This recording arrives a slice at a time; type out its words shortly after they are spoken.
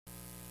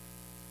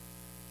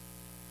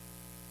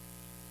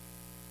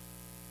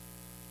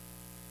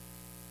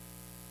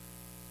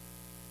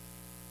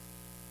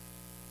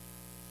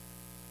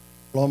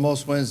Well,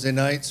 most Wednesday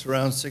nights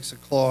around 6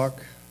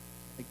 o'clock,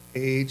 Nick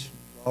Page,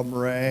 Rob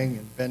Morang,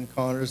 and Ben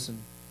Connors, and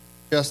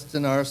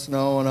Justin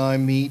Arsenault and I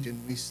meet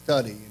and we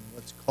study in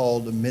what's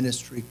called a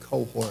ministry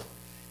cohort.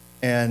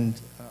 And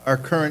our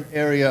current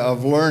area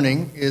of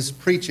learning is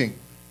preaching.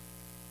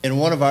 In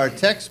one of our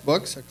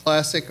textbooks, a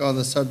classic on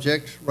the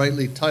subject,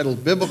 rightly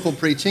titled Biblical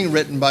Preaching,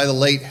 written by the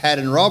late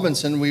Haddon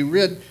Robinson, we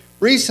read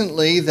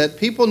recently that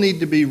people need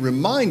to be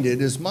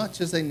reminded as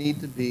much as they need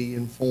to be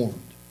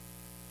informed.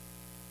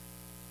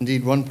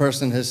 Indeed, one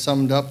person has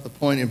summed up the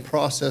point and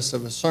process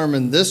of a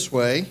sermon this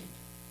way: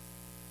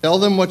 tell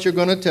them what you're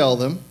going to tell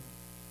them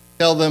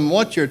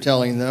what you're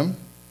telling them,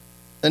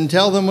 then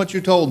tell them what you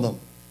told them.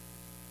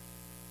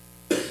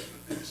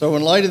 So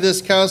in light of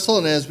this counsel,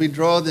 and as we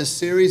draw this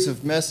series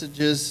of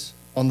messages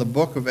on the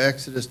book of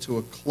Exodus to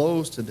a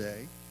close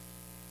today,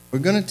 we're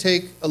going to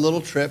take a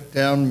little trip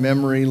down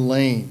memory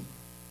lane.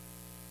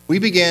 We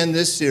began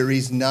this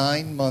series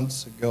 9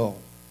 months ago.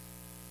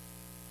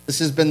 This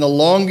has been the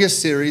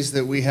longest series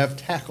that we have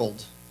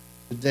tackled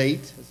to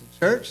date as a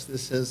church.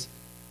 This has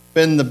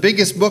been the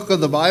biggest book of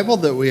the Bible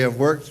that we have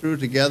worked through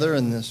together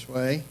in this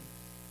way.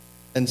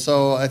 And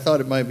so I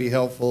thought it might be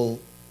helpful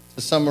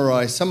to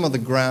summarize some of the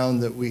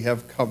ground that we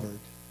have covered.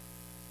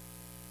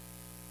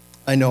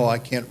 I know I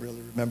can't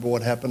really remember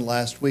what happened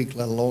last week,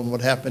 let alone what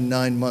happened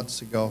 9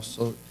 months ago.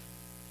 So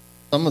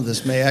some of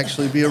this may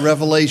actually be a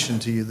revelation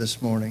to you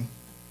this morning.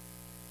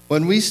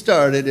 When we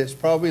started, it's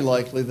probably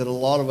likely that a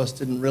lot of us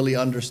didn't really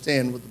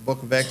understand what the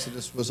book of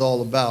Exodus was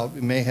all about.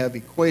 We may have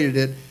equated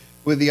it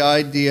with the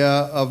idea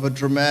of a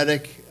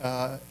dramatic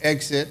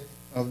exit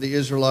of the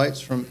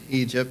Israelites from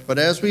Egypt. But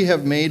as we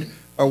have made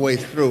our way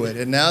through it,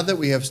 and now that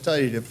we have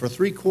studied it for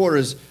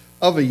 3/4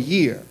 of a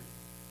year,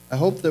 I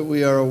hope that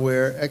we are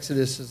aware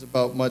Exodus is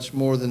about much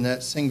more than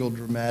that single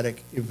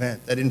dramatic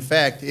event. That in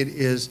fact it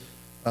is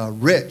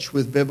rich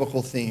with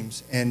biblical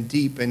themes and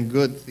deep and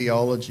good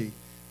theology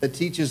that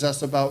teaches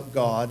us about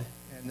God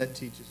and that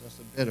teaches us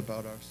a bit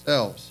about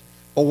ourselves.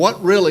 But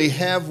what really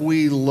have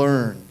we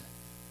learned?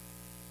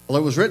 Well,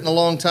 it was written a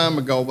long time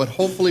ago, but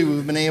hopefully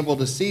we've been able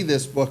to see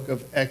this book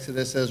of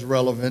Exodus as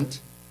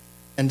relevant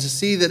and to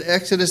see that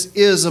Exodus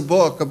is a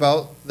book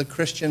about the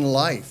Christian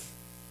life.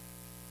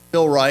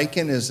 Phil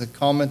Ryken is a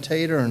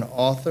commentator and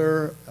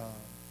author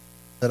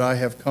that I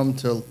have come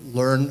to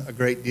learn a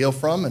great deal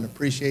from and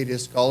appreciate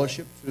his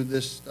scholarship through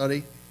this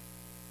study.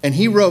 And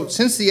he wrote,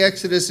 since the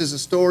Exodus is a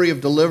story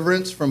of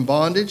deliverance from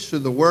bondage through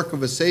the work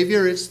of a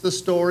Savior, it's the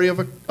story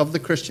of the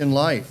Christian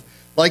life.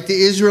 Like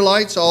the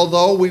Israelites,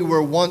 although we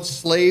were once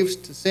slaves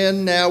to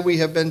sin, now we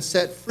have been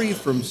set free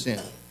from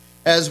sin.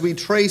 As we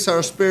trace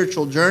our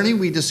spiritual journey,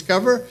 we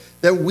discover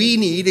that we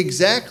need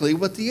exactly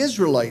what the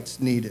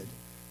Israelites needed.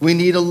 We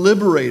need a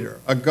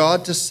liberator, a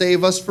God to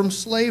save us from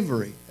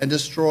slavery and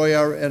destroy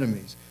our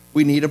enemies.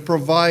 We need a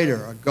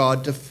provider, a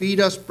God to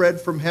feed us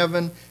bread from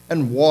heaven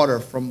and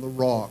water from the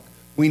rock.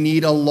 We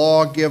need a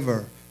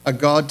lawgiver, a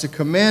God to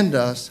command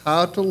us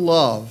how to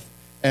love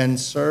and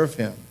serve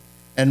him.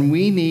 And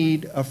we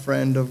need a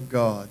friend of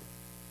God,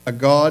 a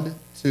God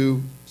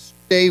to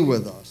stay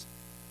with us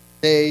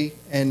day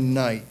and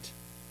night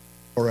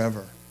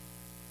forever.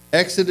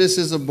 Exodus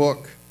is a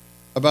book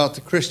about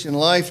the Christian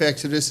life.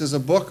 Exodus is a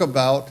book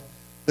about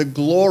the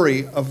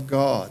glory of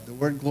God. The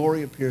word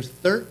glory appears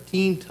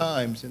 13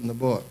 times in the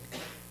book,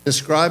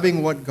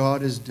 describing what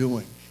God is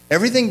doing.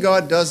 Everything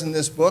God does in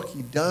this book,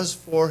 he does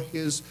for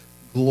his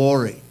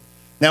glory.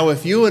 Now,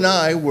 if you and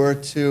I were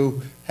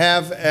to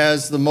have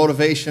as the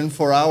motivation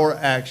for our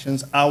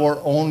actions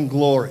our own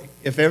glory,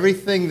 if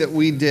everything that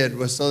we did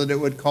was so that it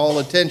would call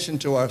attention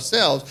to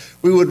ourselves,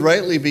 we would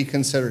rightly be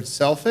considered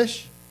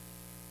selfish,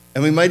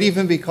 and we might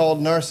even be called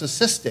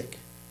narcissistic.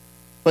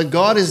 But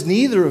God is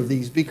neither of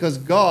these, because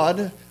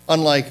God,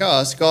 unlike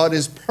us, God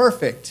is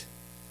perfect,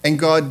 and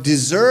God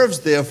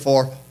deserves,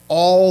 therefore,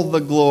 all the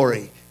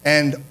glory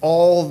and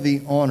all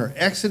the honor.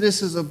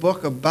 Exodus is a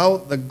book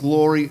about the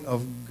glory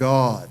of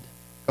God.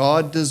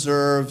 God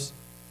deserves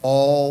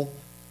all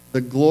the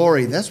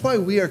glory. That's why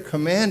we are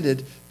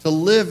commanded to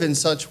live in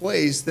such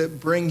ways that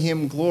bring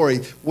him glory,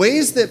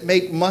 ways that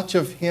make much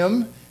of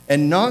him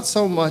and not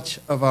so much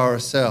of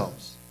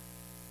ourselves.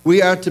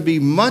 We are to be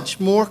much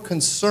more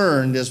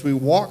concerned as we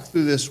walk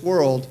through this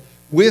world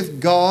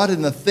with God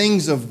and the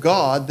things of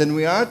God than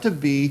we are to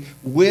be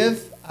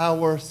with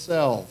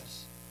ourselves.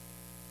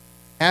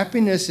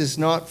 Happiness is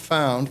not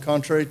found,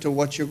 contrary to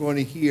what you're going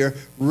to hear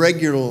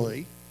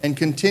regularly and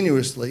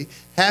continuously,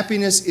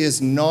 happiness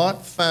is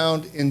not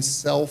found in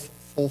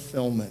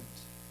self-fulfillment,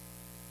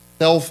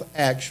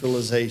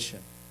 self-actualization.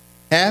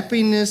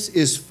 Happiness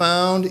is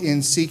found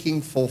in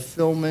seeking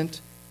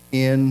fulfillment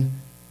in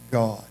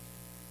God.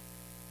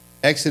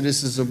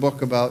 Exodus is a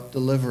book about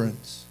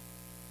deliverance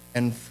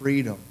and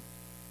freedom.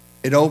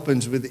 It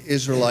opens with the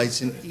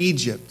Israelites in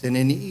Egypt, and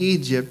in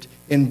Egypt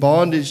in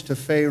bondage to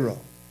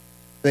Pharaoh.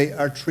 They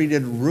are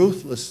treated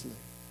ruthlessly,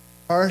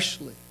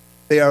 harshly.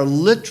 They are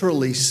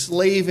literally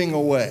slaving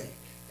away.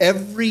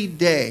 Every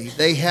day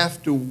they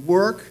have to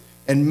work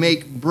and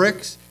make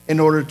bricks in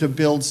order to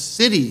build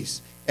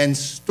cities and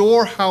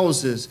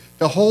storehouses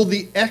to hold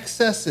the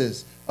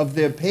excesses of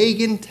their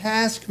pagan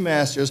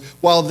taskmasters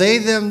while they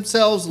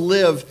themselves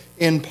live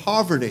in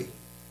poverty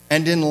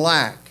and in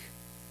lack.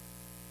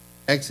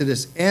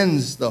 Exodus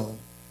ends, though,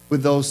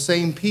 with those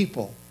same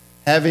people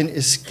having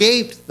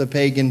escaped the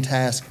pagan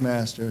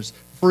taskmasters,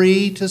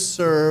 free to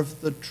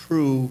serve the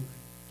true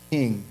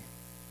king,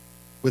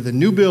 with a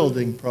new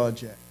building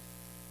project,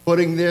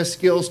 putting their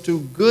skills to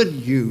good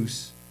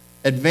use,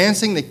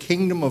 advancing the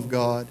kingdom of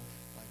God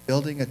by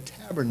building a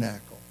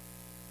tabernacle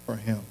for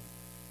him.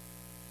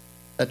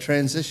 That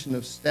transition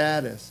of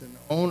status and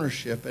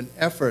ownership and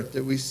effort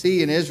that we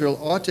see in Israel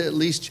ought to at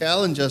least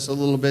challenge us a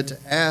little bit to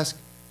ask,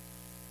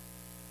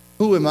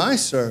 who am I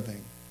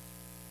serving?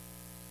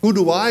 Who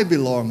do I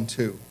belong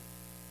to?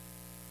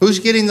 Who's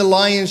getting the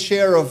lion's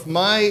share of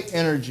my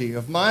energy,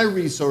 of my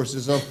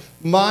resources, of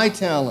my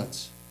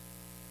talents?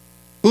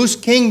 Whose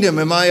kingdom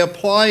am I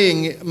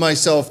applying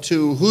myself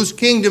to? Whose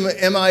kingdom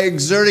am I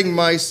exerting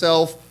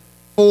myself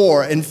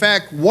for? In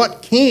fact,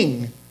 what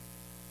king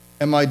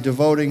am I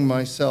devoting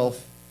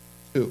myself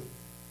to?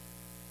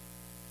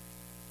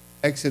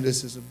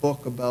 Exodus is a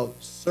book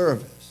about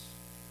service.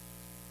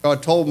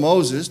 God told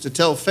Moses to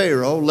tell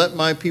Pharaoh, let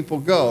my people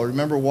go.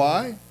 Remember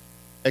why?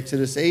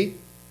 Exodus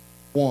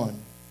 8:1,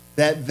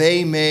 that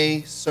they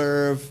may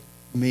serve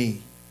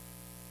me.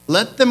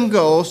 Let them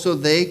go so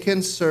they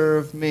can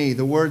serve me.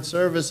 The word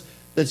service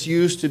that's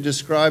used to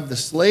describe the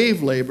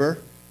slave labor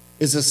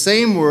is the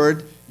same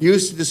word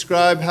used to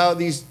describe how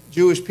these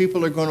Jewish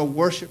people are going to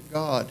worship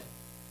God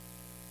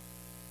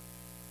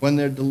when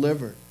they're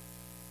delivered.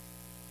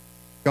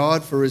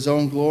 God, for his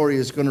own glory,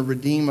 is going to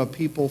redeem a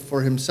people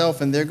for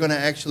himself, and they're going to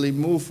actually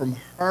move from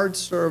hard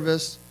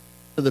service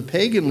to the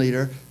pagan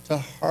leader to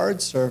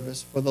hard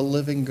service for the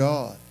living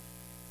God.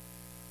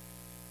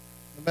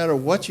 No matter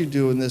what you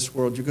do in this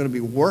world, you're going to be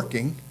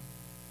working.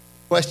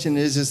 The question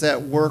is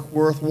that work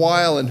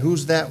worthwhile, and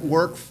who's that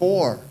work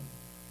for?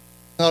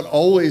 It's not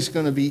always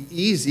going to be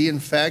easy. In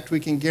fact,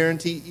 we can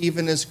guarantee,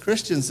 even as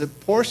Christians,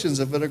 that portions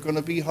of it are going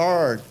to be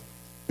hard.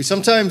 We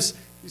sometimes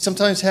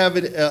have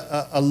an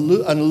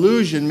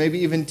illusion, maybe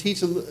even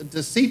teach a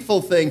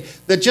deceitful thing,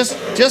 that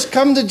just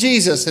come to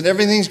Jesus and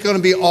everything's going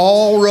to be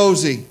all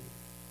rosy.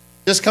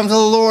 Just come to the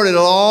Lord,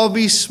 it'll all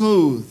be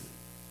smooth.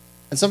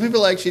 And some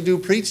people actually do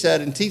preach that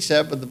and teach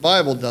that, but the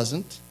Bible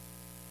doesn't.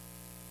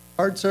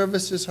 Hard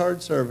service is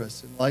hard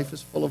service, and life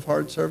is full of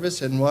hard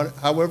service, and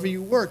however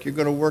you work, you're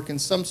going to work in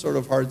some sort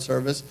of hard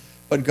service.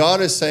 But God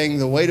is saying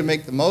the way to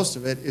make the most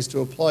of it is to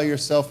apply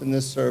yourself in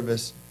this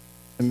service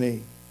to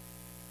me.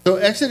 So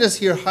Exodus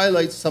here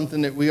highlights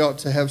something that we ought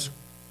to have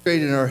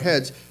straight in our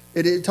heads.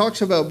 It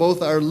talks about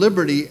both our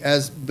liberty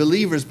as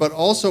believers, but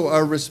also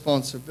our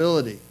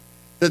responsibility.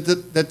 That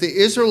the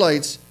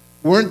Israelites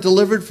weren't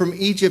delivered from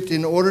Egypt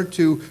in order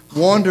to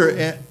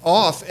wander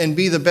off and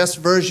be the best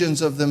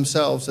versions of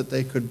themselves that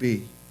they could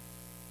be.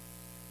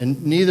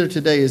 And neither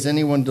today is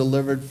anyone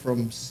delivered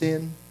from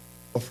sin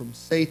or from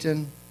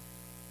Satan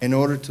in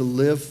order to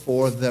live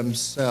for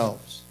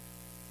themselves.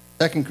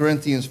 2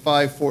 Corinthians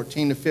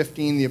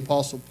 5:14-15, the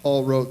Apostle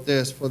Paul wrote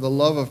this, "For the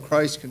love of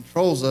Christ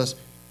controls us,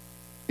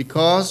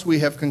 because we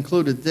have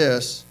concluded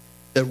this,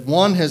 that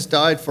one has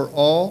died for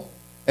all,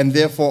 and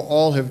therefore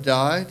all have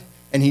died.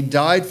 And he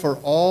died for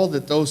all,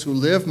 that those who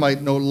live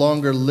might no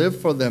longer live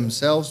for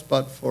themselves,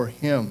 but for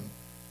him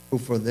who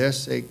for their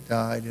sake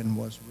died and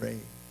was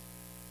raised."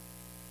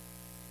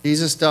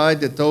 Jesus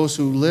died that those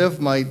who live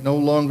might no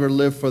longer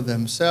live for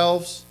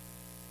themselves,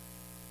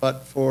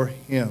 but for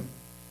him.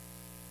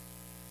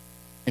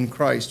 In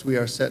Christ, we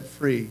are set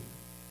free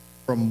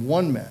from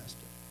one master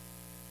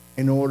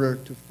in order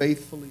to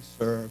faithfully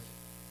serve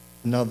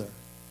another.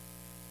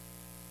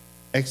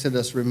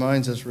 Exodus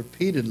reminds us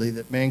repeatedly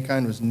that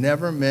mankind was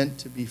never meant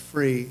to be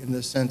free in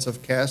the sense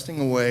of casting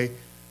away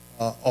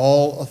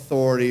all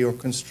authority or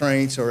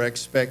constraints or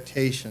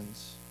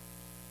expectations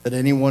that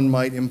anyone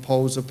might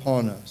impose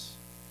upon us.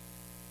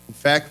 In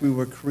fact, we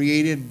were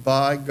created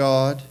by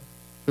God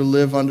to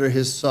live under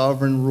his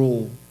sovereign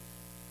rule.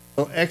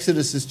 So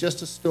Exodus is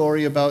just a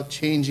story about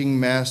changing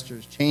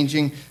masters,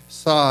 changing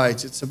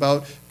sides. It's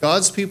about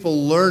God's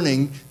people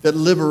learning that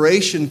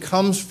liberation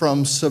comes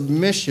from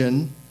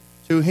submission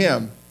to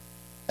him.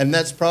 And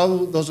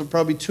those are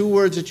probably two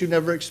words that you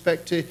never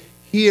expect to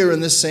hear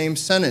in the same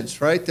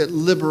sentence, right? That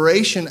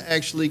liberation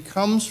actually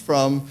comes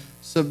from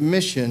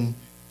submission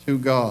to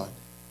God.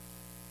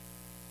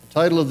 The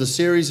title of the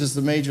series is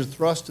the major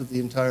thrust of the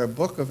entire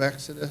book of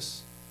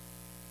Exodus.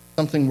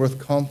 Something worth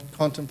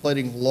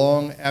contemplating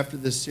long after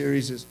this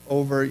series is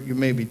over. You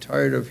may be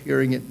tired of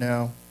hearing it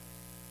now,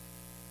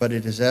 but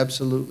it is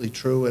absolutely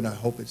true, and I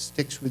hope it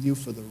sticks with you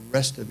for the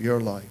rest of your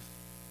life.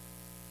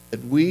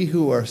 That we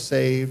who are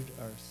saved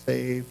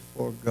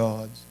for God's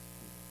glory.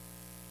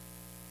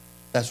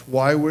 That's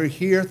why we're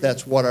here.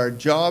 That's what our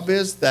job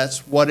is.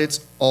 That's what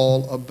it's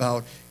all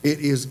about. It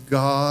is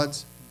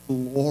God's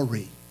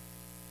glory.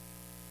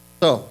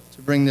 So,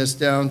 to bring this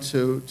down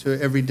to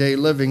everyday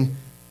living,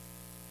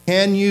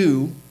 can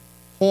you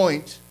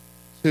point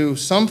to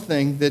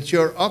something that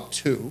you're up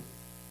to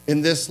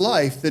in this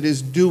life that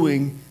is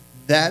doing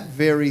that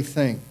very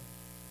thing?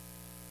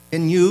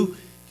 Can you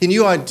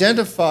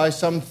identify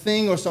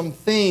something or some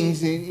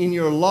things in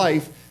your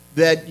life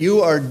that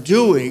you are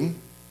doing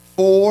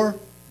for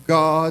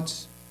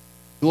God's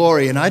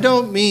glory? And I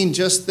don't mean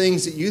just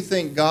things that you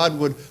think God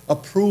would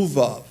approve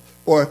of,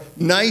 or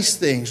nice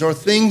things, or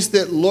things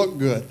that look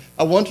good.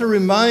 I want to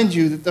remind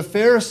you that the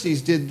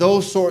Pharisees did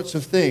those sorts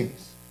of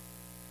things.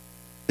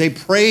 They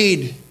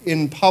prayed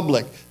in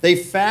public. They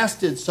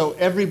fasted so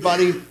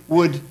everybody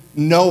would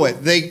know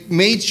it. They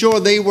made sure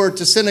they were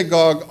to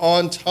synagogue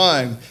on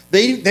time.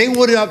 They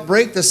would not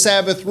break the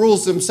Sabbath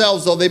rules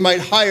themselves, though they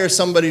might hire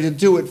somebody to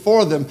do it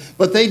for them.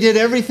 But they did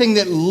everything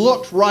that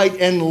looked right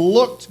and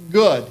looked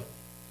good.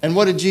 And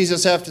what did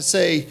Jesus have to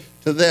say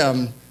to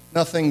them?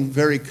 Nothing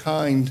very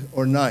kind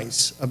or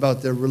nice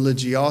about their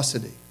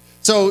religiosity.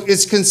 So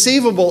it's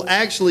conceivable,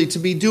 actually, to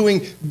be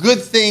doing good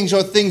things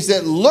or things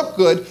that look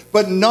good,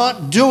 but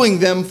not doing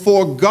them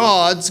for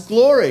God's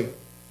glory.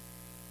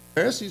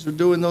 Pharisees were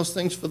doing those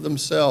things for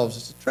themselves.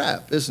 It's a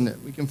trap, isn't it?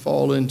 We can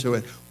fall into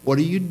it. What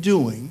are you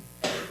doing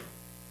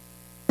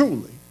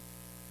truly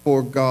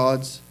for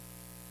God's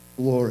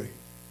glory?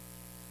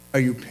 Are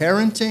you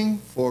parenting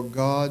for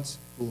God's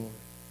glory?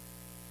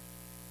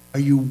 Are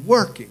you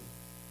working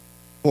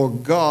for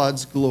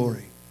God's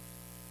glory?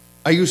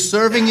 Are you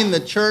serving in the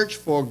church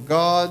for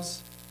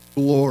God's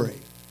glory?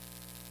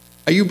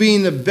 Are you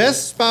being the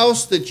best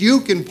spouse that you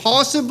can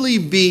possibly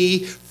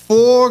be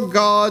for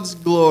God's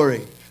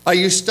glory? Are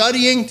you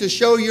studying to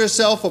show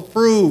yourself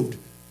approved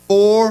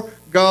for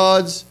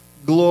God's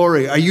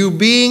glory? Are you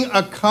being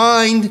a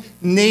kind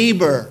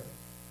neighbor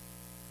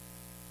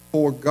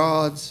for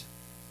God's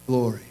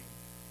glory?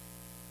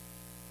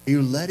 Are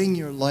you letting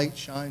your light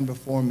shine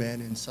before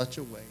men in such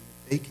a way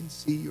that they can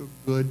see your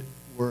good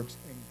works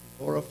and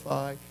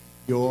glorify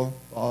your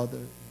Father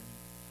in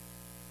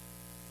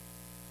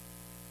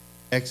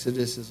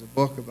Exodus is a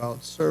book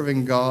about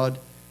serving God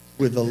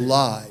with the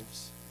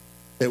lives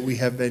that we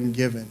have been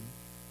given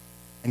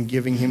and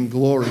giving Him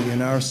glory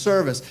in our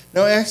service.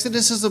 Now,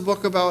 Exodus is a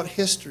book about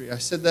history. I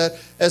said that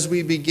as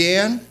we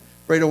began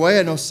right away.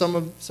 I know some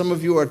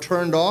of you are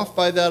turned off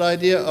by that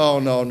idea. Oh,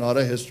 no, not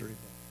a history book.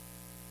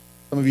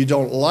 Some of you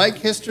don't like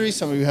history.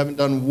 Some of you haven't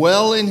done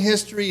well in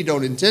history. You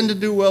don't intend to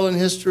do well in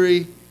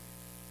history.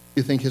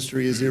 You think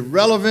history is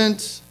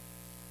irrelevant.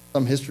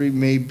 Some history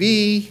may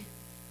be.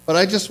 But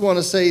I just want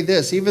to say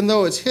this. Even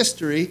though it's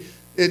history,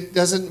 it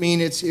doesn't mean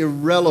it's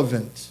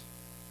irrelevant.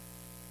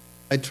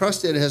 I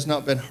trust it has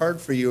not been hard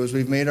for you as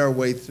we've made our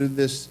way through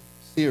this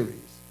series.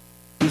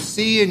 You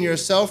see in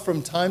yourself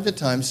from time to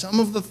time some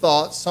of the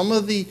thoughts, some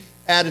of the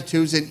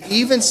attitudes, and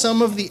even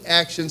some of the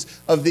actions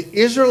of the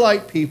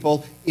Israelite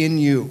people in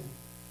you.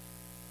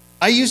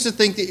 I used to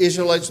think the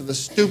Israelites were the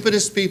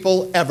stupidest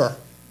people ever.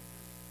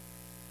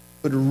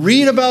 Would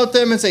read about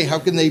them and say, how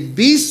can they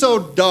be so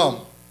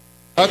dumb?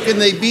 How can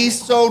they be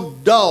so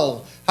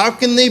dull? How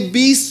can they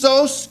be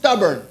so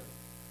stubborn?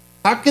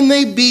 How can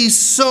they be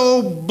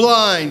so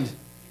blind?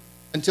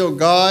 Until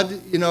God,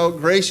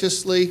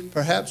 graciously,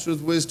 perhaps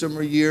with wisdom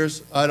or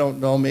years, I don't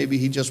know, maybe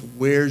He just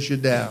wears you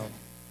down.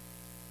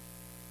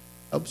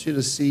 Helps you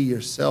to see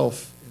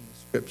yourself in the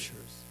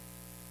Scriptures.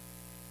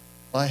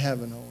 I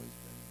haven't always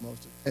been the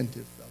most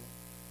attentive fellow.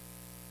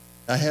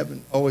 I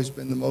haven't always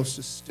been the most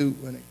astute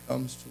when it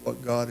comes to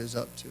what God is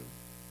up to.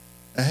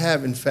 I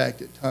have, in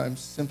fact, at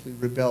times simply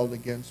rebelled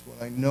against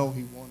what I know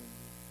He wanted me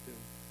to do.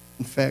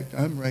 In fact,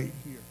 I'm right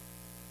here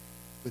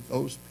with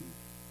those people.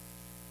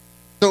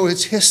 So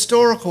it's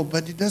historical,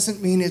 but it doesn't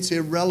mean it's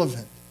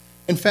irrelevant.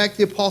 In fact,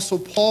 the Apostle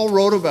Paul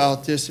wrote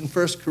about this in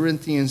 1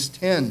 Corinthians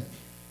 10.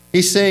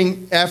 He's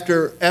saying,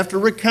 after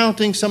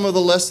recounting some of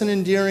the less than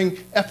endearing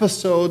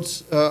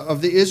episodes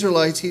of the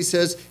Israelites, he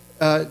says,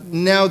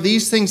 now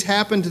these things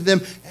happened to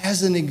them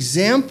as an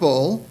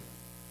example,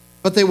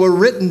 but they were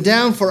written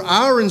down for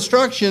our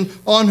instruction,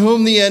 on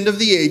whom the end of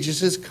the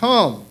ages has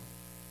come.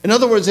 In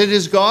other words, it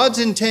is God's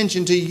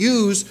intention to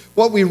use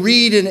what we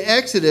read in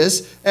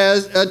Exodus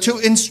as to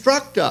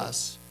instruct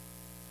us,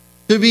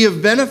 to be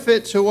of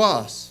benefit to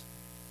us.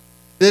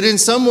 That in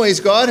some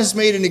ways God has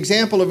made an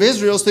example of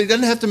Israel so He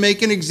doesn't have to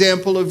make an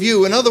example of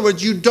you. In other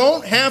words, you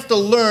don't have to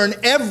learn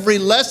every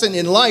lesson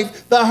in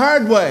life the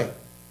hard way.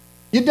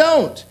 You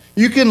don't.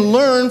 You can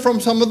learn from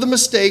some of the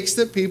mistakes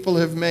that people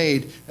have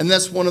made. And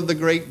that's one of the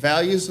great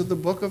values of the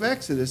book of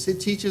Exodus. It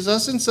teaches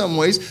us in some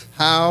ways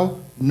how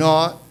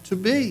not to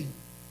be.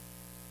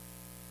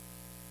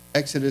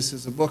 Exodus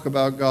is a book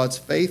about God's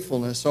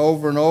faithfulness.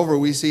 Over and over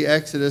we see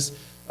Exodus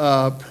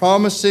God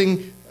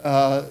promising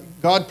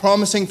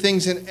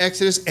things in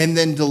Exodus and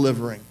then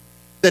delivering.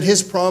 That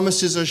His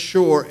promises are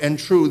sure and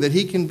true, that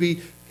He can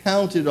be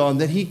counted on,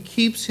 that He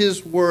keeps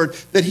His word,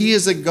 that He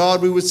is a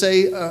God, we would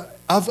say,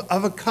 of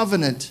a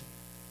covenant,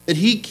 that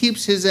He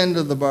keeps His end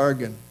of the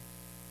bargain.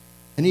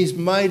 And He's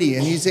mighty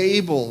and He's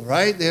able,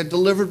 right? They're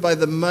delivered by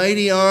the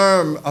mighty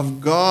arm of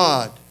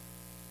God.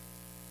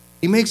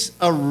 He makes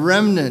a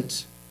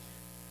remnant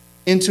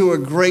into a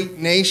great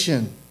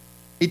nation.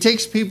 He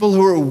takes people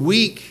who are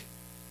weak.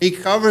 He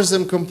covers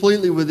them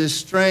completely with His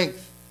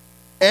strength.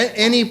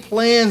 Any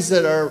plans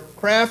that are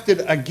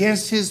crafted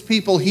against his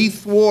people, he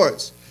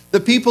thwarts. The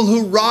people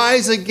who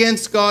rise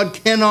against God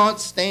cannot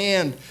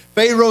stand.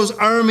 Pharaoh's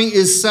army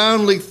is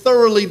soundly,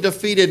 thoroughly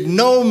defeated,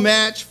 no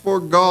match for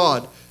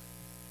God.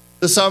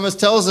 The psalmist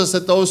tells us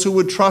that those who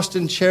would trust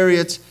in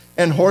chariots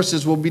and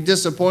horses will be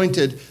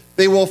disappointed.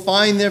 They will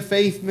find their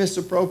faith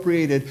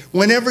misappropriated.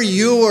 Whenever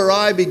you or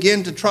I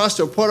begin to trust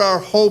or put our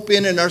hope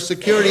in and our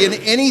security in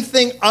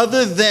anything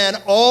other than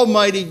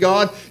Almighty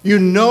God, you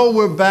know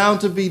we're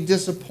bound to be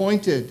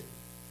disappointed.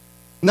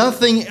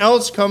 Nothing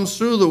else comes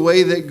through the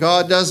way that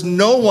God does.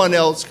 No one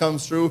else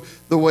comes through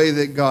the way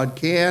that God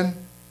can.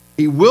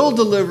 He will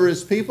deliver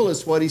his people.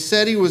 It's what he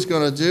said he was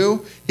going to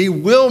do. He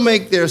will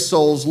make their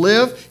souls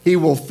live. He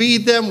will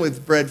feed them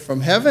with bread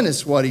from heaven.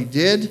 It's what he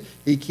did.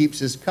 He keeps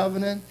his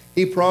covenant.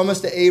 He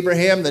promised to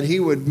Abraham that he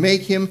would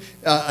make him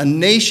a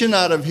nation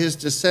out of his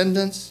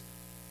descendants.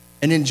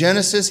 And in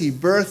Genesis, he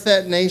birthed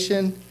that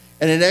nation.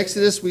 And in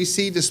Exodus, we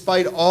see,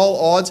 despite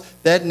all odds,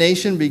 that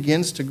nation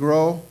begins to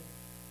grow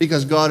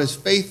because God is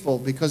faithful,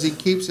 because he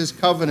keeps his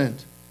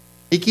covenant.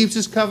 He keeps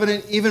his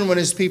covenant even when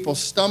his people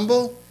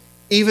stumble,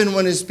 even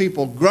when his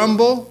people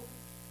grumble,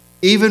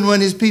 even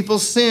when his people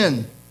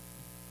sin.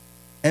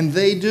 And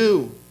they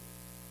do.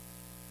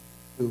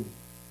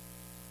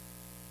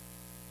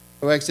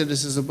 So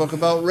Exodus is a book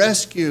about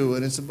rescue,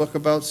 and it's a book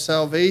about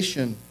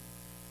salvation.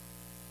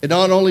 It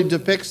not only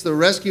depicts the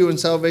rescue and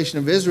salvation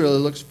of Israel, it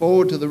looks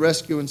forward to the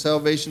rescue and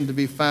salvation to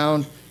be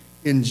found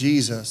in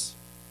Jesus.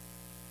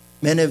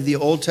 Many of the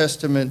Old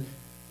Testament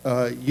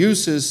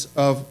uses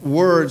of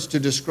words to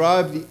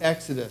describe the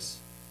Exodus,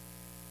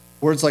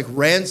 words like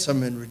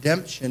ransom and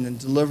redemption and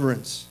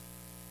deliverance,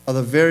 are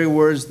the very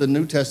words the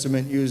New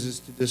Testament uses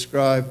to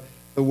describe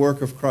the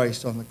work of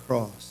Christ on the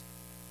cross.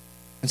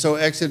 And so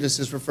Exodus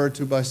is referred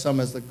to by some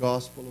as the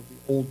gospel of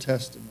the Old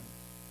Testament.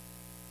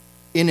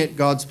 In it,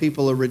 God's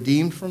people are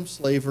redeemed from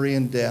slavery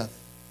and death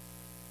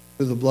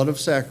through the blood of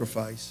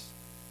sacrifice.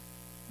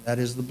 That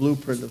is the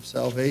blueprint of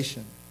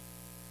salvation.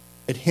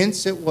 It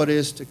hints at what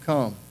is to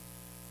come.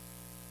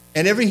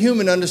 And every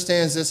human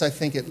understands this, I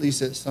think, at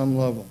least at some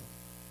level.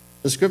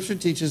 The Scripture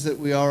teaches that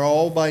we are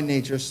all by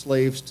nature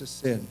slaves to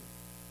sin.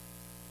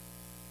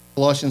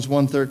 Colossians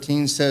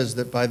 1:13 says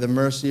that by the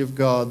mercy of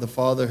God, the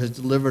Father has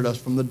delivered us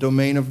from the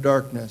domain of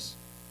darkness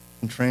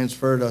and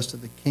transferred us to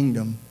the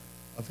kingdom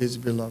of his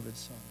beloved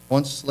Son.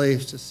 Once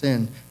slaves to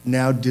sin,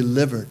 now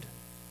delivered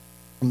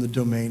from the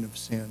domain of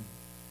sin,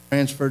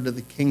 transferred to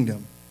the kingdom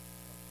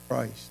of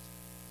Christ.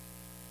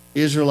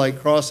 The Israelite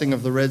crossing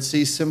of the Red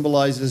Sea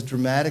symbolizes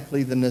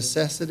dramatically the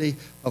necessity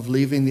of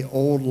leaving the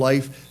old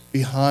life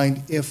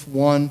behind if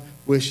one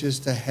wishes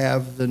to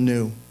have the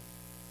new.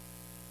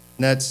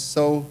 And that's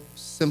so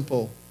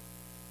simple.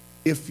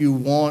 If you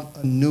want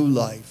a new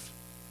life,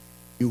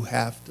 you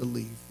have to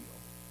leave the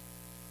old.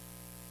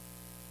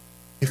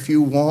 If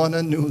you want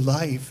a new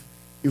life,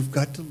 you've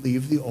got to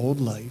leave the old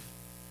life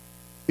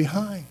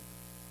behind.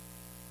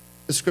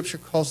 The Scripture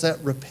calls that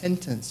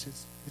repentance.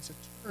 It's a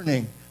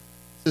turning.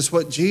 This is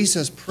what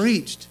Jesus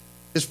preached.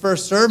 His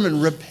first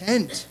sermon,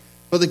 repent,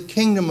 for the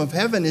kingdom of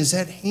heaven is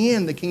at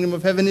hand. The kingdom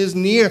of heaven is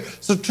near.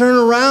 So turn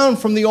around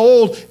from the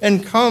old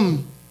and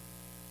come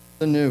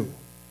the new.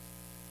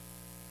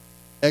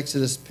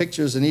 Exodus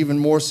pictures an even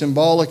more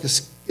symbolic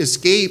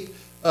escape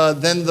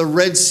than the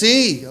Red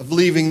Sea, of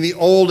leaving the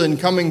old and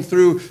coming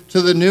through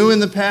to the new in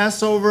the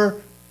Passover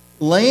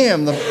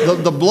lamb,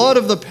 the blood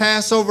of the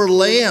Passover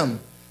lamb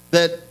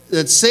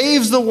that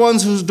saves the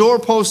ones whose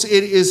doorposts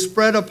it is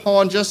spread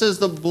upon, just as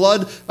the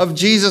blood of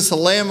Jesus, the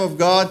Lamb of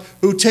God,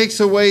 who takes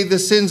away the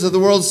sins of the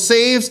world,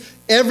 saves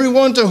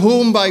everyone to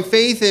whom by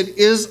faith it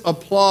is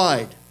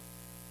applied.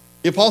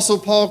 The Apostle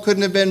Paul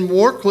couldn't have been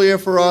more clear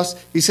for us.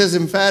 He says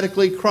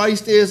emphatically,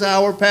 Christ is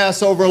our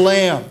Passover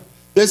lamb.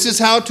 This is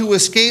how to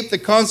escape the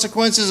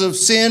consequences of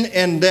sin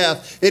and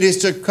death. It is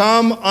to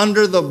come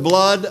under the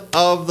blood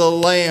of the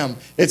Lamb.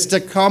 It's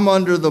to come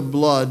under the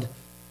blood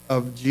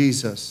of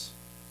Jesus.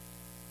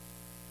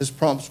 This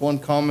prompts one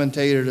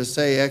commentator to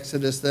say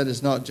Exodus, that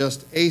is not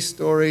just a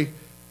story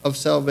of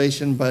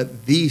salvation,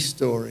 but the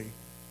story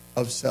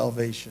of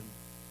salvation.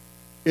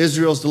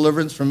 Israel's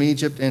deliverance from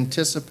Egypt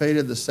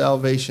anticipated the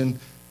salvation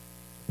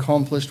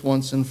accomplished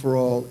once and for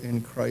all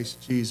in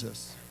Christ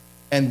Jesus.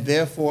 And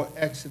therefore,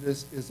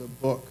 Exodus is a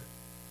book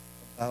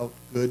about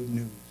good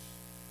news.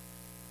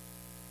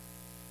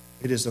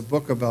 It is a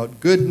book about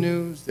good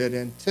news that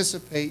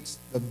anticipates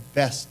the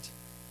best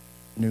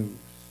news.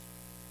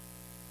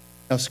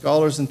 Now,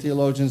 scholars and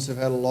theologians have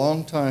had a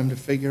long time to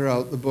figure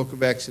out the book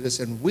of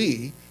Exodus, and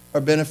we are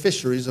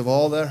beneficiaries of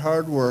all that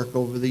hard work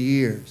over the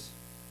years.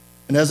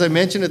 And as I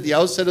mentioned at the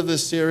outset of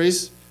this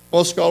series,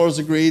 most scholars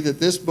agree that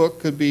this book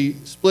could be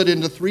split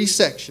into three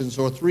sections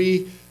or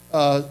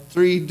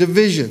three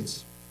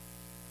divisions.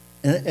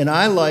 And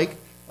I like,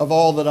 of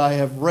all that I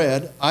have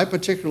read, I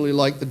particularly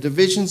like the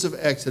divisions of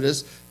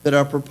Exodus that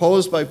are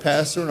proposed by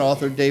pastor and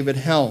author David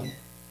Helm.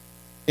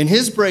 In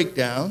his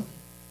breakdown,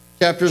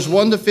 chapters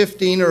 1 to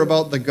 15 are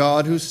about the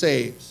God who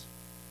saves.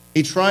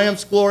 He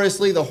triumphs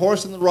gloriously. The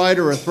horse and the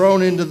rider are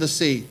thrown into the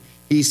sea.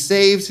 He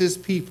saves his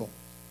people.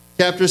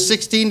 Chapters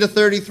 16 to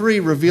 33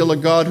 reveal a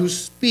God who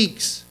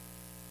speaks.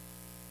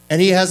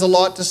 And he has a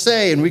lot to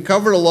say, and we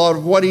covered a lot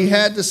of what he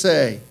had to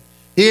say.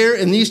 Here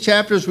in these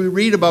chapters, we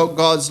read about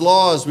God's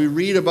laws. We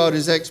read about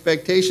his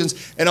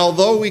expectations. And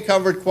although we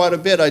covered quite a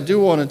bit, I do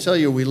want to tell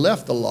you we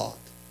left a lot.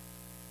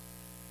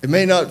 It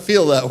may not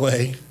feel that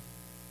way,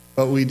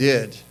 but we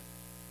did.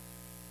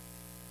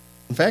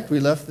 In fact, we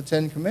left the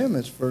Ten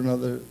Commandments for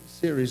another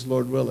series,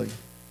 Lord willing.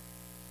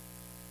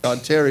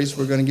 God tarries,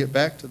 we're going to get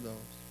back to those.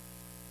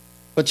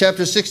 But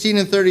chapters 16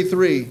 and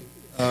 33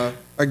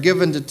 are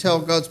given to tell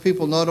God's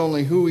people not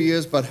only who he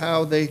is, but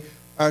how they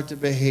are to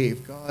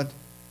behave. God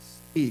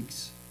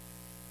speaks.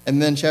 And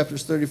then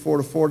chapters 34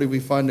 to 40, we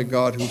find a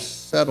God who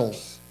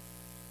settles.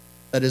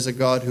 That is, a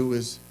God who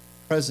is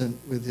present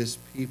with his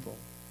people.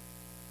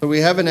 So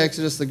we have in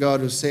Exodus the God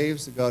who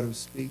saves, the God who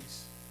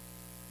speaks,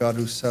 the God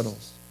who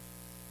settles.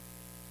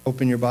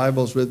 Open your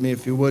Bibles with me,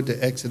 if you would,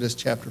 to Exodus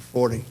chapter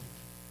 40.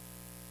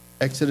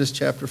 Exodus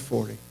chapter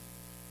 40.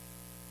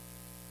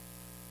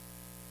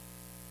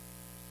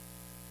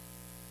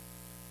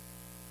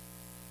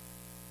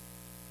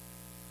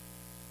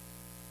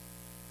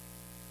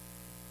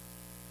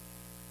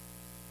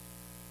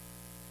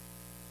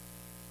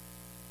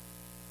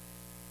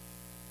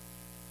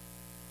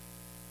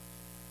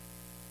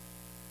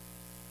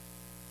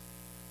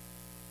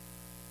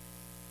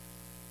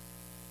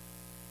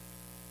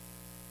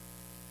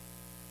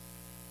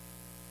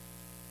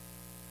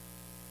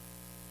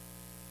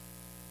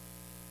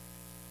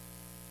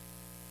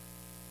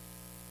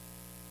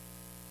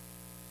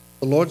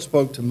 The Lord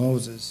spoke to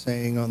Moses,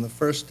 saying, on the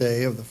first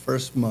day of the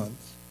first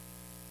month,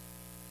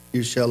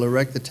 you shall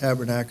erect the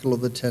tabernacle of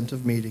the tent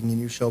of meeting,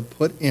 and you shall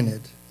put in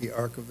it the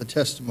ark of the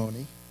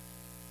testimony.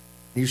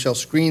 And you shall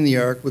screen the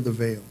ark with a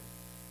veil.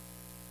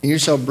 And you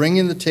shall bring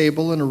in the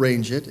table and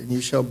arrange it, and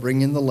you shall bring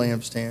in the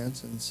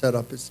lampstands and set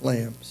up its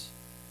lamps.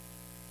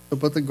 So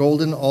put the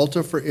golden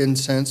altar for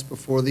incense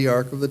before the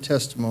ark of the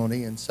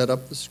testimony, and set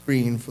up the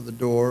screen for the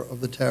door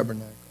of the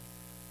tabernacle.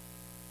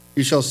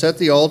 You shall set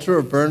the altar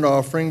of burnt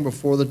offering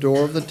before the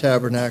door of the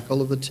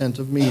tabernacle of the tent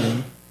of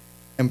meeting,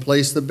 and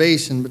place the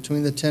basin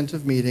between the tent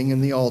of meeting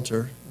and the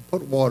altar, and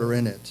put water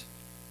in it.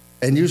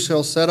 And you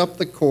shall set up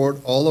the court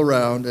all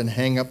around, and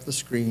hang up the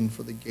screen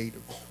for the gate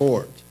of the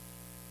court.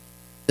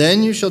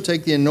 Then you shall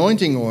take the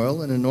anointing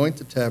oil and anoint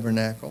the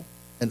tabernacle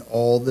and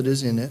all that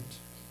is in it,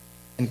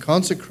 and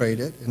consecrate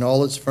it and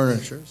all its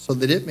furniture, so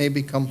that it may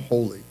become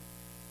holy.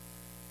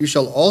 You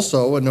shall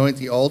also anoint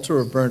the altar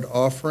of burnt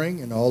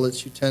offering and all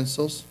its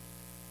utensils,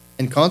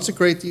 and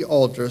consecrate the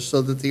altar,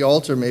 so that the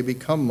altar may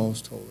become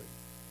most holy.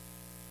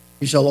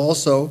 You shall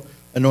also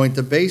anoint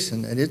the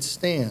basin and its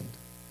stand,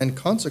 and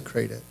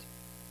consecrate it.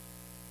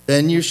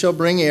 Then you shall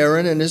bring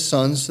Aaron and his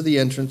sons to the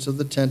entrance of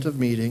the tent of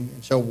meeting,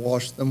 and shall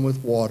wash them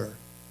with water.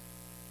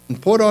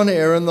 And put on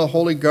Aaron the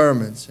holy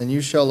garments, and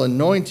you shall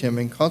anoint him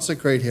and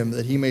consecrate him,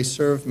 that he may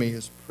serve me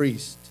as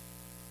priest.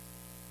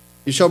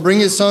 You shall bring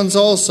his sons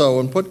also,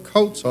 and put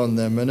coats on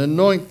them, and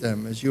anoint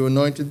them, as you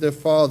anointed their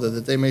father,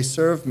 that they may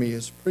serve me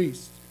as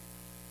priests.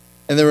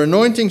 And their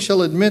anointing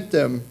shall admit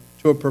them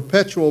to a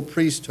perpetual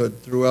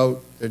priesthood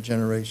throughout their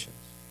generations.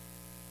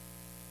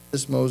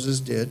 This Moses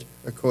did,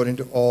 according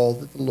to all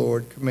that the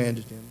Lord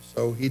commanded him,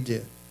 so he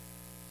did.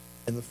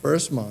 In the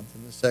first month,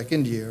 in the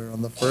second year,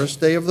 on the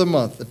first day of the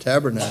month, the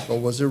tabernacle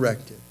was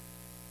erected.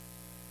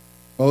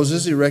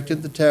 Moses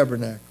erected the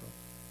tabernacle.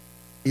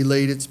 He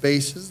laid its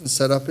bases and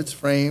set up its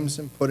frames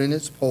and put in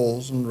its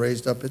poles and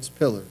raised up its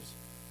pillars.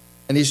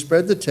 And he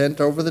spread the tent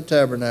over the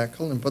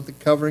tabernacle and put the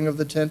covering of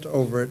the tent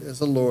over it, as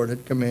the Lord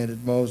had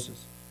commanded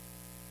Moses.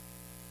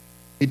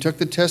 He took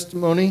the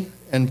testimony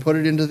and put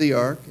it into the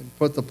ark, and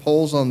put the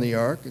poles on the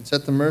ark, and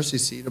set the mercy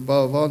seat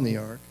above on the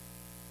ark.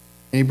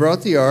 And he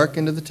brought the ark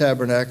into the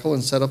tabernacle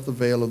and set up the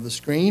veil of the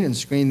screen, and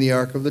screened the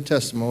ark of the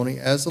testimony,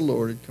 as the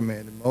Lord had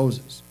commanded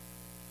Moses.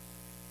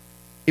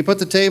 He put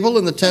the table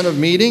in the tent of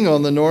meeting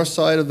on the north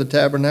side of the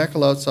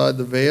tabernacle outside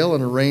the veil,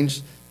 and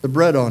arranged the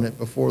bread on it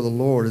before the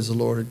Lord, as the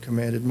Lord had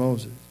commanded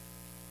Moses.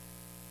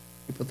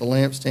 He put the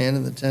lampstand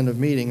in the tent of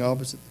meeting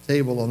opposite the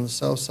table on the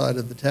south side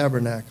of the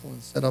tabernacle,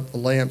 and set up the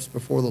lamps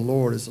before the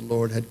Lord, as the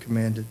Lord had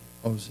commanded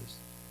Moses.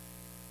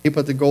 He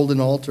put the golden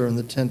altar in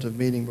the tent of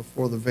meeting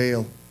before the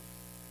veil,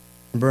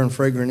 and burned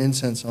fragrant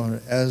incense on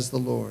it, as the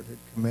Lord had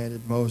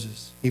commanded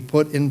Moses. He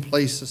put in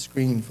place a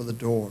screen for the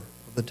door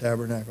of the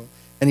tabernacle.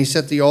 And he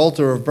set the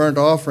altar of burnt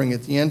offering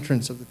at the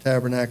entrance of the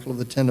tabernacle of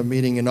the tent of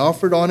meeting, and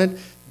offered on it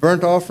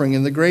burnt offering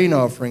and the grain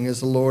offering, as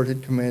the Lord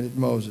had commanded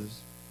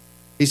Moses.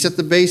 He set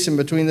the basin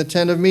between the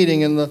tent of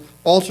meeting and the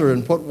altar,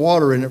 and put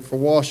water in it for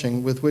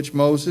washing, with which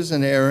Moses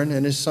and Aaron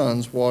and his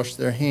sons washed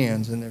their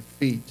hands and their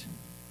feet.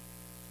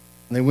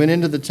 And they went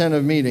into the tent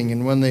of meeting,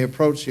 and when they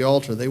approached the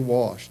altar, they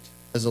washed,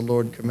 as the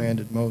Lord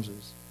commanded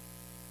Moses.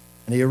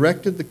 And he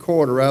erected the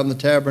court around the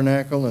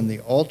tabernacle and the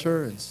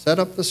altar, and set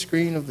up the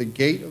screen of the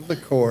gate of the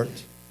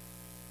court.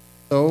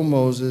 So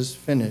Moses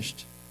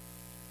finished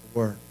the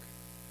work.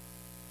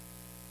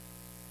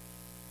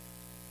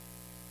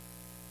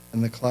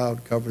 And the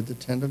cloud covered the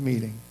tent of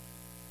meeting,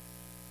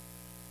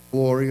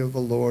 glory of the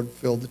Lord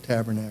filled the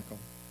tabernacle.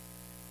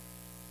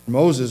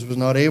 Moses was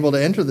not able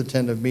to enter the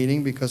tent of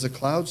meeting because a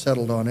cloud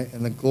settled on it,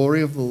 and the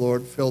glory of the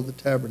Lord filled the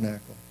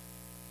tabernacle.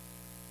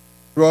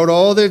 Throughout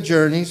all their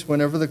journeys,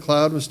 whenever the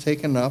cloud was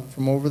taken up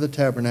from over the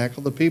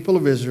tabernacle, the people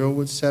of Israel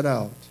would set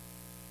out.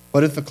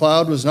 But if the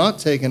cloud was not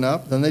taken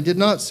up, then they did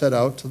not set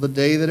out till the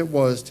day that it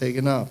was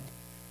taken up.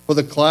 For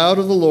the cloud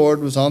of the Lord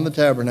was on the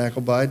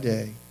tabernacle by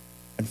day,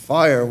 and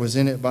fire was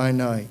in it by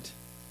night,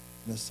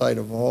 in the sight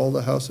of all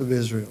the house of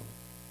Israel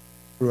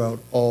throughout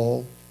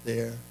all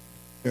their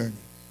journeys.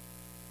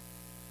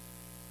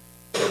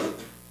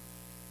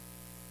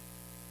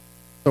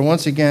 So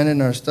once again,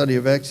 in our study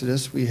of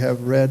Exodus, we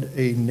have read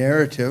a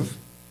narrative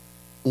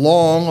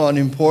long on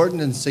important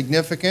and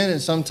significant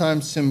and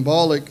sometimes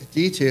symbolic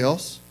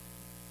details.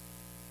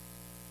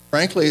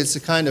 Frankly, it's the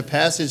kind of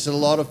passage that a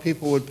lot of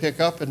people would pick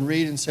up and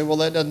read and say, well,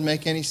 that doesn't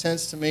make any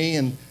sense to me,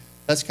 and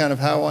that's kind of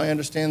how I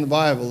understand the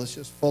Bible. It's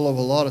just full of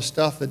a lot of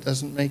stuff that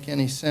doesn't make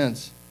any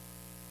sense.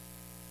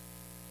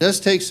 It does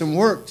take some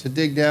work to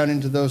dig down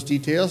into those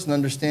details and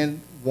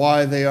understand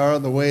why they are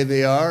the way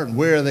they are and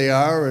where they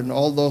are and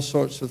all those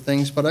sorts of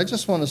things. But I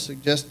just want to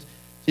suggest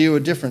to you a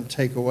different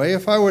takeaway.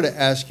 If I were to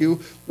ask you,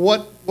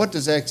 what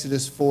does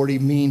Exodus 40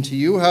 mean to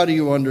you? How do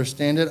you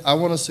understand it? I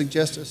want to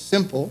suggest a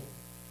simple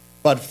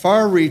but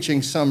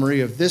far-reaching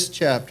summary of this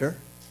chapter,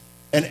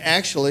 and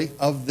actually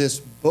of this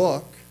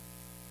book,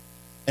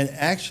 and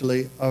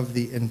actually of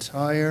the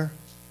entire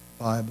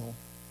Bible.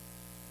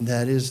 And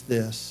that is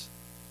this.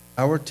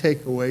 Our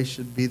takeaway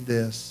should be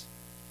this.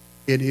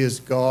 It is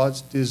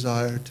God's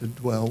desire to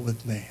dwell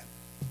with man.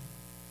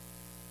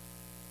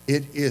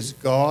 It is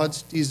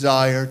God's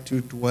desire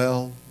to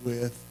dwell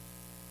with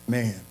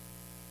man.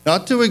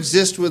 Not to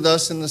exist with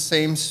us in the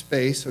same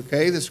space,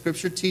 okay? The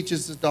Scripture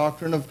teaches the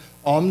doctrine of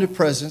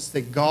omnipresence,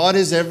 that God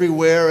is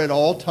everywhere at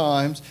all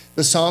times.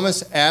 The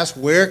psalmist asks,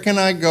 where can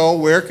I go?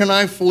 Where can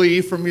I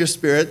flee from your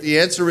Spirit? The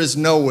answer is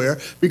nowhere,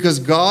 because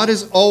God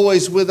is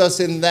always with us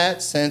in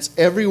that sense,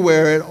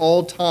 everywhere at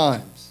all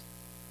times.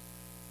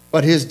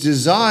 But his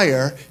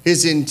desire,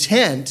 his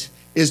intent,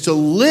 is to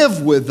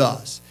live with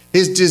us.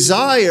 His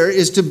desire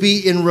is to be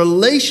in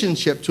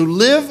relationship, to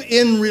live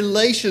in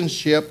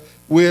relationship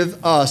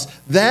with us.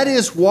 That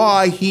is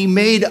why he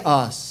made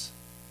us.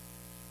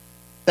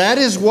 That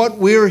is what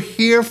we're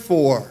here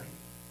for.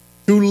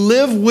 To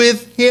live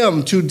with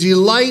him, to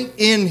delight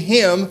in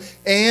him,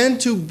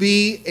 and to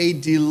be a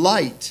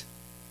delight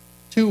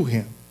to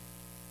him.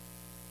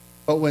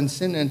 But when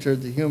sin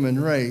entered the human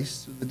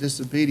race, through the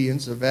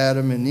disobedience of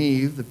Adam and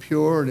Eve, the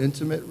pure and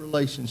intimate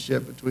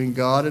relationship between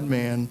God and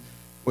man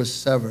was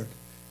severed.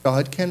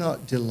 God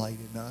cannot delight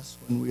in us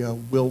when we are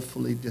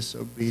willfully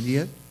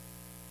disobedient.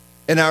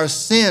 And our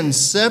sin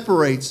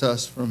separates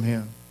us from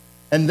him.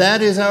 And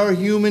that is our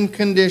human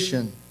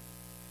condition.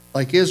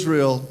 Like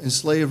Israel in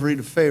slavery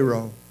to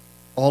Pharaoh,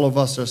 all of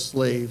us are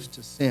slaves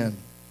to sin.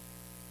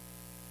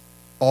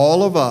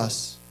 All of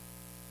us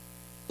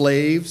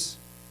slaves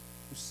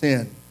to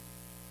sin.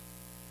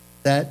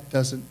 That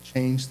doesn't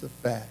change the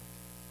fact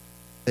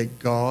that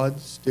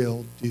God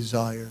still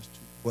desires to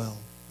dwell with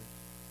us.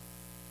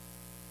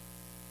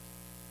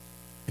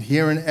 And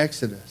here in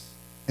Exodus,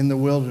 in the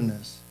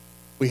wilderness,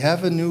 we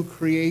have a new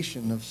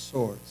creation of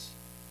sorts,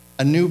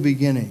 a new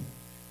beginning.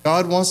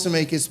 God wants to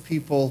make his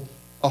people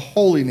a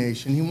holy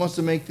nation. He wants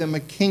to make them a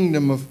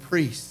kingdom of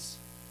priests.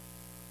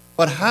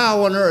 But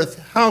how on earth,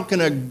 how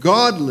can a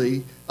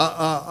godly,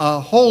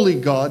 a holy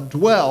God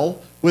dwell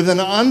with an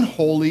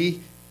unholy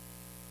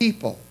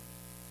people?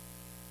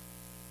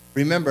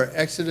 Remember,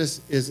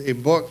 Exodus is a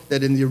book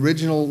that in the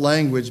original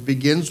language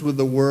begins with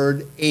the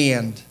word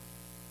and.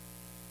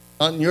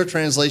 Not in your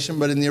translation,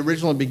 but in the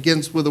original it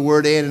begins with the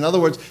word and. In other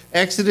words,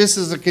 Exodus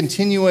is a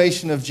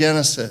continuation of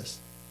Genesis.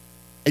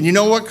 And you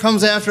know what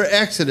comes after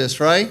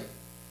Exodus, right?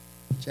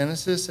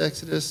 Genesis,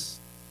 Exodus.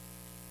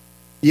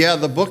 Yeah,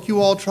 the book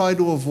you all try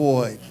to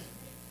avoid.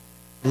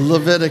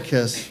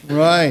 Leviticus,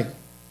 right.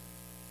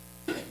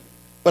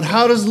 But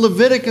how does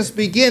Leviticus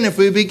begin? If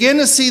we begin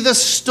to see the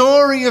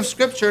story of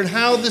Scripture and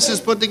how this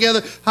is put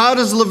together, how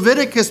does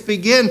Leviticus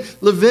begin?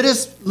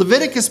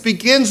 Leviticus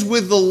begins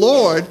with the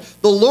Lord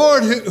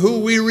who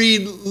we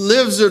read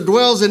lives or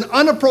dwells in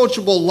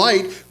unapproachable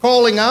light,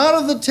 calling out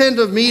of the tent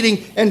of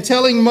meeting and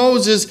telling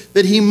Moses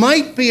that he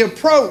might be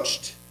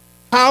approached.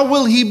 How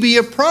will he be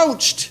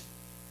approached?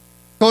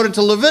 According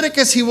to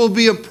Leviticus, he will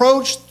be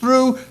approached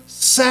through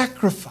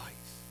sacrifice.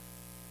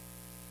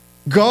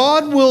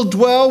 God will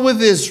dwell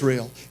with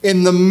Israel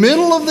in the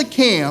middle of the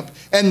camp,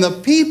 and the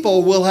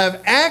people will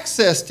have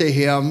access to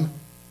him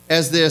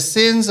as their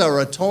sins are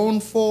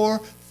atoned for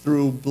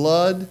through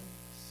blood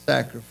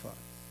sacrifice.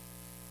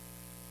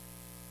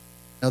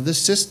 Now,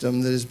 this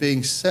system that is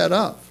being set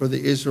up for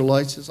the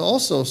Israelites is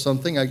also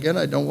something, again,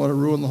 I don't want to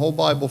ruin the whole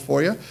Bible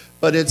for you,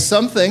 but it's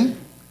something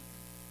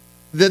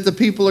that the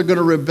people are going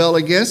to rebel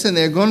against, and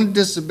they're going to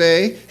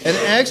disobey. And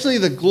actually,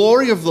 the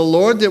glory of the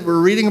Lord that we're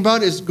reading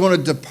about is going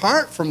to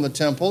depart from the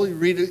temple. You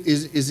read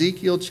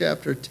Ezekiel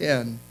chapter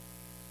 10.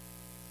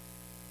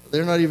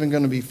 They're not even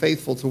going to be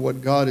faithful to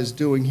what God is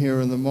doing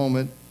here in the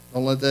moment.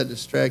 Don't let that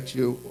distract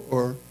you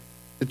or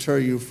deter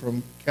you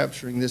from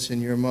capturing this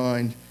in your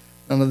mind.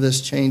 None of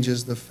this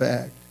changes the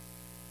fact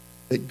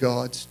that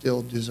God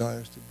still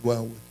desires to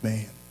dwell with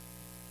man.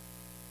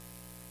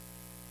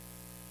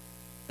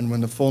 And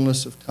when the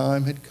fullness of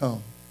time had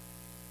come,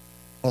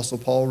 Apostle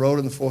Paul wrote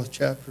in the 4th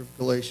chapter of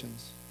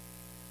Galatians,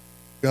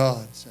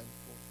 God sent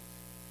forth,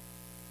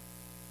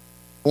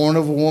 born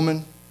of a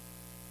woman,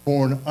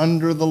 born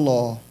under the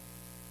law,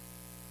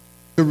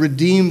 to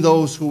redeem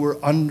those who were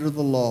under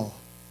the law,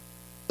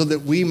 so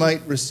that we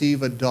might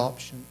receive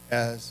adoption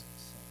as sons.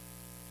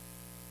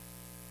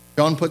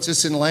 John puts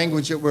this in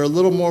language that we're a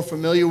little more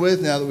familiar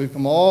with now that we've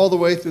come all the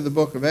way through the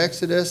book of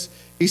Exodus.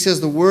 He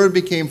says the Word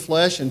became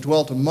flesh and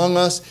dwelt among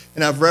us.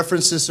 And I've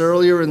referenced this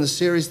earlier in the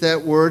series.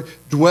 That word,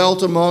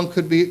 dwelt among,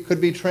 could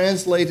be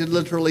translated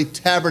literally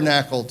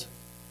tabernacled.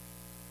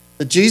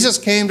 That Jesus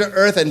came to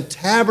earth and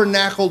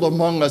tabernacled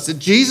among us. That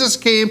Jesus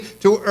came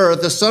to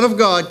earth, the Son of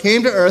God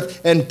came to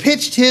earth and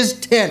pitched his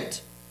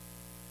tent.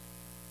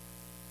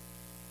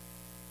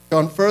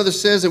 John further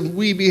says that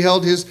we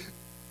beheld his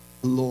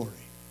glory.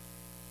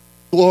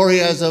 Glory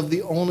as of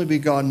the only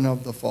begotten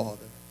of the Father.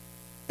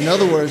 In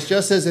other words,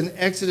 just as in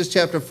Exodus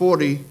chapter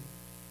 40,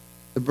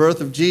 the birth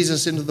of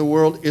Jesus into the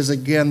world is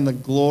again the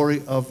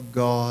glory of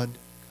God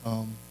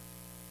come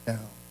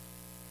down.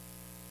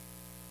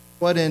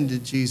 What end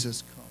did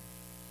Jesus come?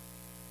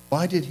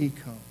 Why did he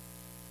come?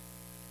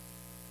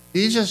 Did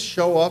he just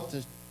show up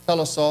to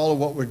tell us all of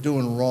what we're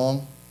doing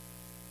wrong?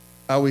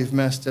 How we've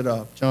messed it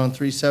up. John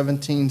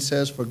 3:17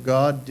 says, "For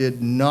God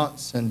did not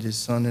send his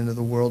Son into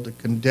the world to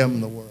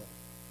condemn the world,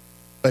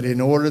 but in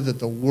order that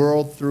the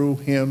world through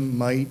him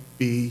might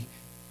be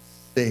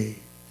saved."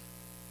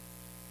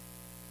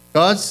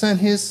 God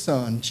sent his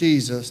Son,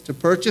 Jesus, to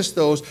purchase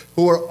those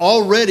who are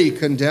already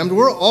condemned.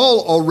 We're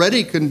all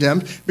already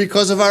condemned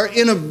because of our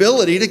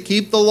inability to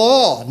keep the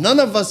law. None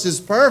of us is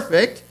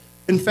perfect.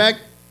 In fact,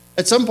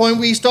 at some point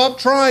we stop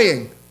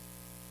trying.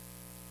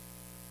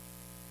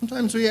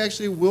 Sometimes we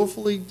actually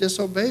willfully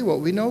disobey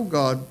what we know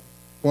God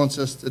wants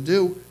us to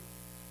do.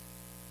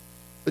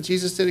 But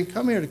Jesus didn't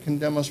come here to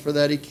condemn us for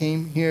that. He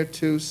came here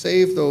to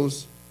save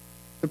those,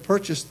 to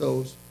purchase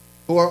those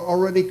who are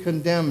already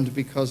condemned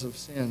because of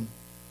sin.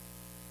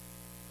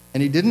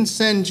 And he didn't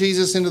send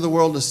Jesus into the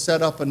world to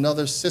set up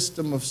another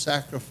system of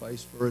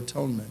sacrifice for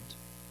atonement.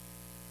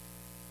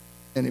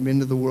 He sent him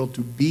into the world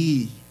to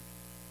be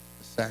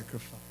the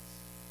sacrifice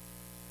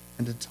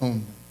and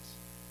atonement.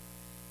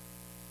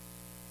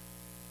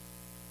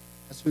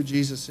 That's who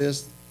Jesus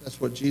is. That's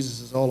what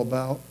Jesus is all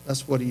about.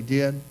 That's what he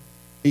did.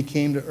 He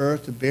came to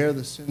earth to bear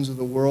the sins of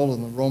the world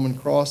on the Roman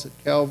cross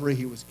at Calvary.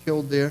 He was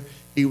killed there.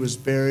 He was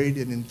buried,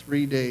 and in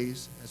 3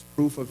 days, as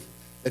proof of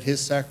that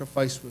his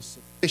sacrifice was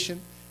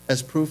sufficient,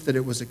 as proof that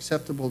it was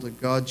acceptable to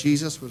God,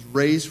 Jesus was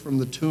raised from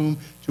the tomb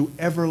to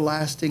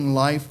everlasting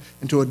life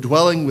and to a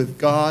dwelling with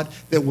God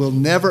that will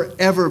never,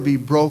 ever be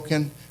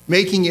broken,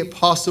 making it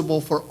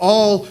possible for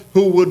all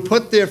who would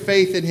put their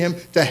faith in him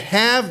to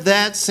have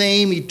that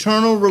same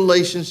eternal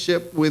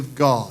relationship with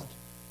God.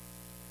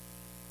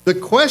 The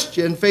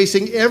question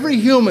facing every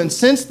human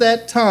since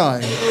that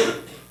time,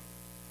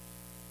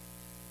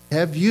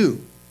 have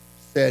you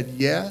said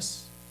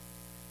yes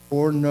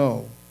or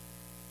no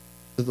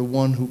to the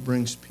one who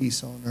brings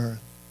peace on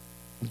earth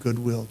and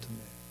goodwill to men?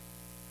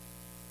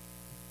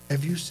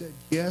 Have you said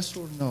yes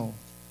or no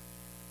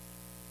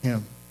to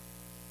him?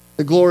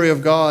 The glory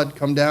of God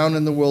come down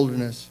in the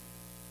wilderness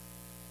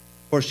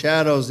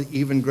foreshadows the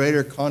even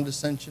greater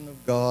condescension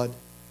of God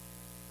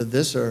to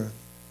this earth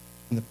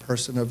in the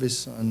person of his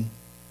Son,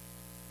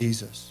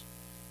 Jesus.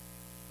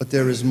 But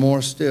there is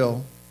more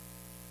still,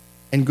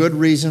 and good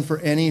reason for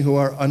any who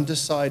are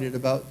undecided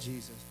about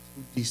Jesus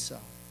to decide.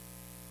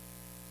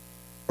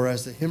 For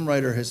as the hymn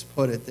writer has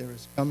put it, there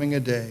is coming a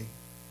day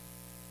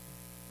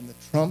when the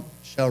trump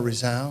shall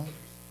resound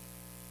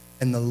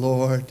and the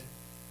Lord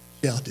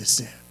shall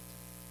descend.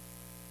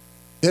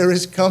 There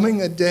is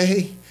coming a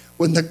day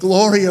when the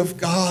glory of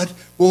God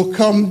will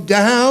come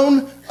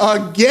down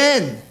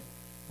again.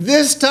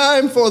 This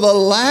time, for the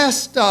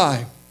last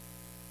time,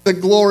 the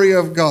glory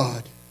of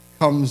God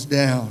comes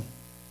down.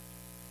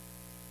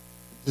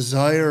 The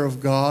desire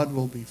of God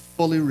will be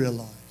fully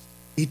realized,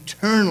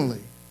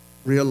 eternally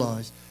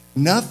realized.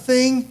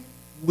 Nothing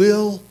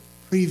will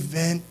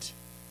prevent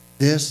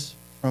this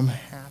from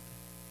happening.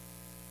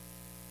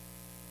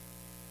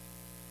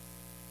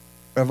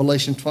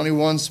 Revelation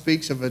 21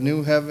 speaks of a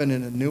new heaven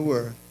and a new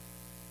earth.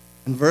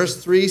 And verse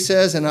 3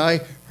 says, "And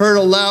I heard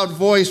a loud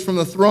voice from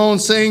the throne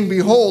saying,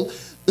 Behold,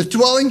 the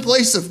dwelling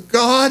place of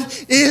God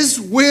is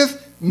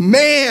with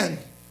man.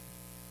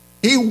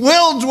 He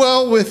will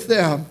dwell with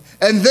them,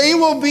 and they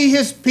will be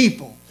his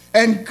people.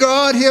 And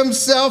God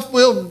himself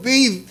will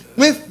be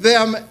with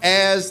them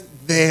as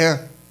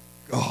their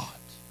God."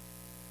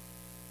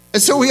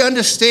 And so we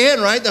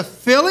understand, right, the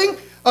filling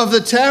of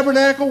the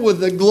tabernacle with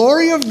the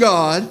glory of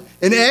God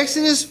in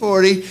Exodus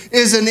 40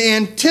 is an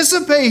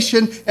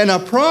anticipation and a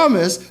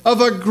promise of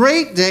a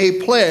great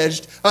day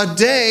pledged, a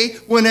day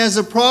when, as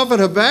the prophet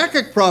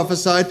Habakkuk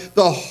prophesied,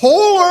 the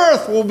whole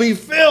earth will be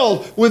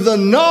filled with the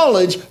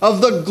knowledge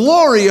of the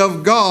glory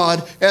of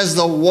God as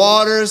the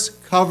waters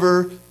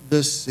cover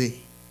the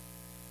sea.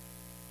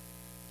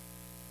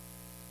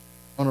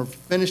 I want to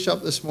finish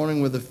up this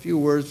morning with a few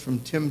words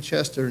from Tim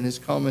Chester in his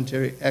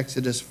commentary,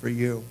 Exodus for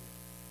You.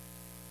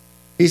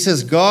 He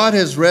says, God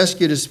has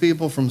rescued his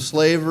people from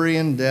slavery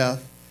and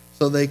death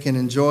so they can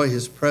enjoy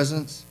his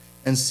presence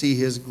and see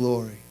his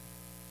glory.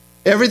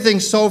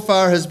 Everything so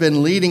far has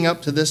been leading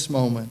up to this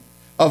moment.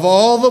 Of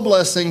all the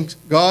blessings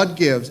God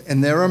gives,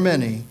 and there are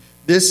many,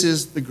 this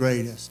is the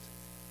greatest.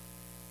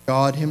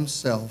 God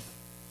himself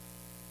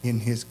in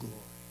his glory.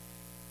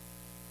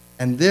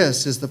 And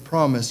this is the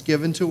promise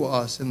given to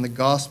us in the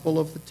gospel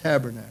of the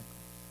tabernacle.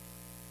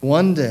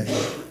 One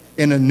day,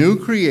 in a new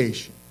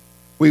creation,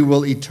 we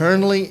will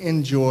eternally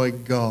enjoy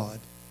God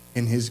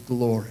in his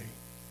glory.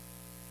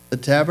 The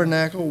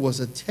tabernacle was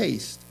a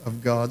taste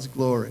of God's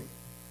glory.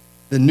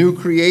 The new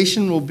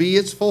creation will be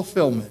its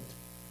fulfillment.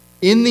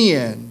 In the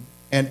end,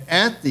 and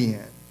at the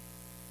end,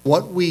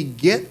 what we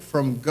get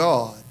from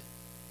God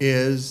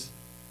is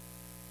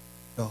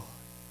God.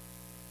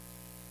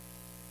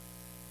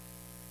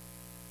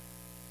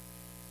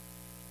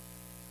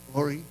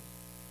 Glory to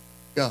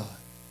God.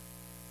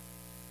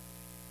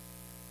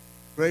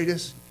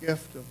 Greatest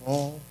gift of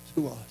all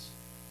to us.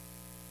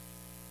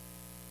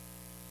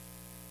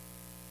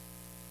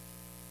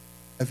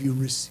 Have you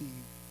received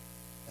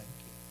that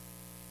gift?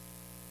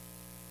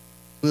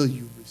 Will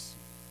you receive?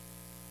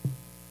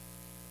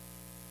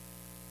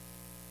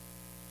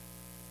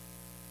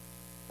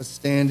 Let's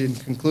stand in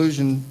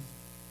conclusion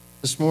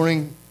this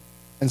morning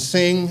and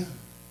sing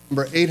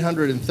number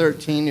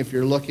 813 if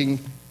you're looking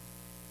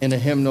in a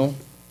hymnal.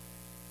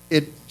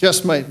 It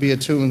just might be a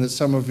tune that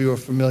some of you are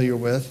familiar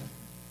with.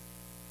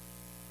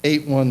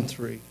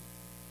 813.